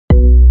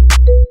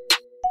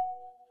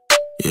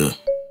Yeah.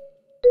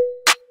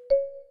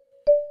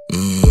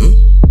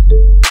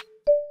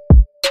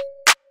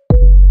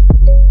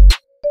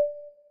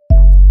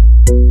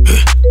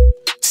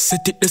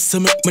 Set it this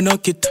and make me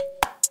knock it.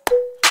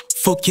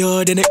 Fuck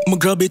you, then make me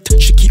grab it.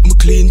 She keep me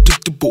clean to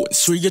the bone.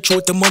 Swear you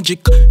throat the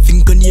magic.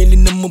 Fingernail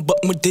in my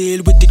back, my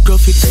tail with the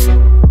graphic.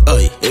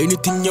 Aye,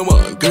 anything you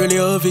want, girl, you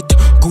have it.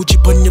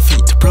 Gucci on your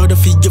feet, Prada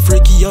for your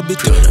freaky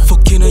habit.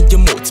 Fucking on your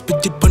mouth,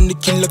 spit it on the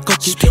killer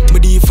cocky. Me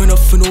deep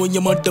enough to know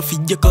your mother for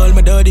you call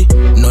my daddy.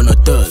 None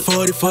at all.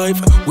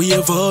 45, we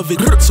ever have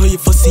it. So if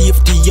for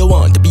safety you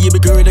want,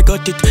 baby girl, I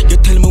got it. You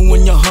tell me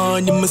when you're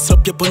horny, me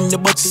slap you on your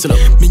body.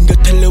 Me go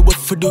tell you what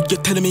for do, you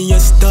tell me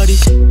you're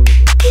study.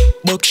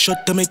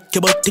 Backshot to make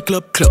your body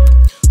clap.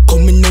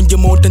 Come in on your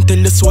mouth and tell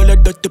you swallow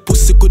that the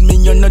pussy good me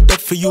and not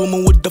that for you,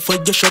 me with the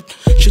fire shot.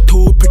 She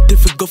too pretty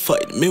for go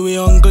fight me, we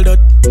angle that.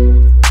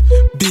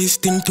 Beez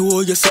thing to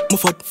all you suck my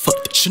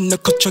fat. She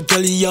not catch a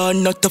girl, you're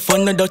not a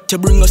fan of that. You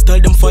bring a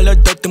style, them follow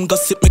that. Them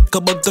gossip make a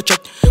bag of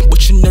chat.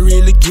 But she not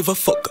really give a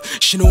fuck,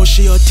 she know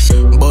she hot.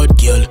 Bad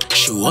girl,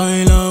 she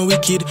wild and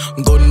wicked.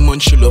 Gunman,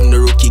 she love the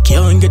rookie,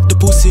 can't get the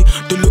pussy.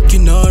 The look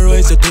in her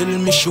eyes, I tell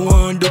me she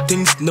want the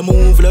things. No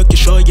move like you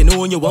shy, you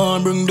know you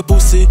want bring the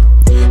pussy.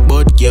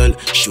 Bad girl,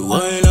 she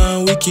wild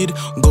and wicked.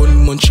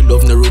 Gunman, she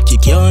love the rookie,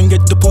 can't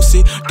get the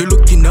pussy. The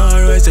look in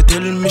her eyes, I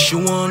tell me she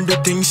want the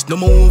things. No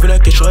move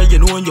like you shy, you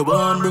know you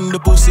want bring the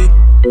pussy.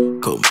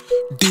 Come,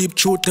 deep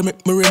throat to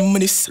make me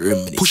reminisce.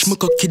 Push my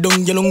cocky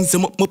down your lungs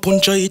and make me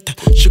punch it.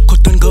 She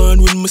cut and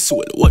gone with my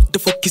soul. What the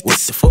fuck is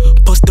this?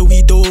 Pass the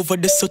weed over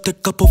this, so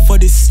take a puff for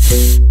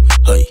this.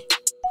 Hi.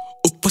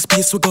 Up a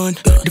space we gone.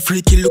 The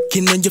freaky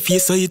looking on your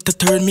face, so it to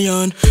turn me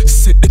on.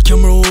 Set the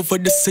camera over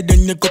this, so then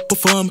you go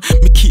perform.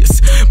 Me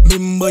case,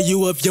 remember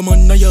you have your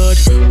man a yard.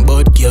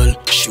 Bad girl,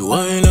 she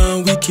wild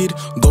and wicked.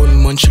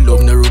 Gunman, she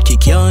love the rookie,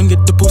 can't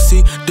get the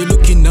pussy. The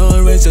look in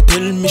her eyes, I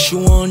tell me she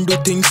want do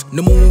things.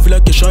 No move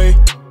like you shy,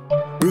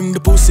 bring the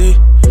pussy.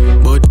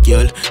 Bad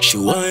girl, she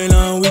wild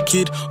and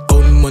wicked.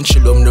 Gunman, she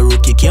love the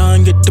rookie,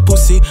 can't get the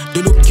pussy.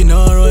 The look in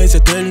her eyes, I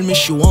tell me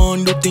she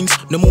want do things.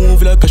 No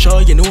move like a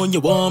shy, you know you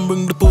want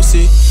bring the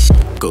pussy.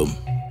 Come,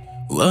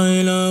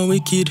 wild and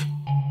wicked,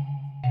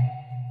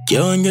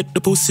 can't get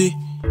the pussy.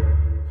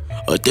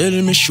 I tell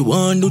me she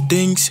want do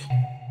things.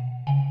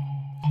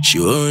 She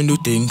want do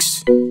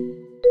things.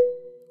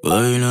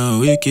 Wild and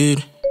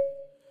wicked.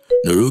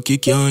 The rookie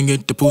can't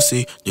get the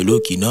pussy. The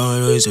look in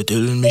her eyes, I tell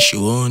me she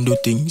want do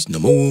things. No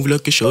move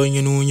like a shy,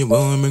 you know you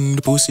want bring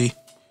the pussy.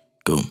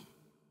 Come.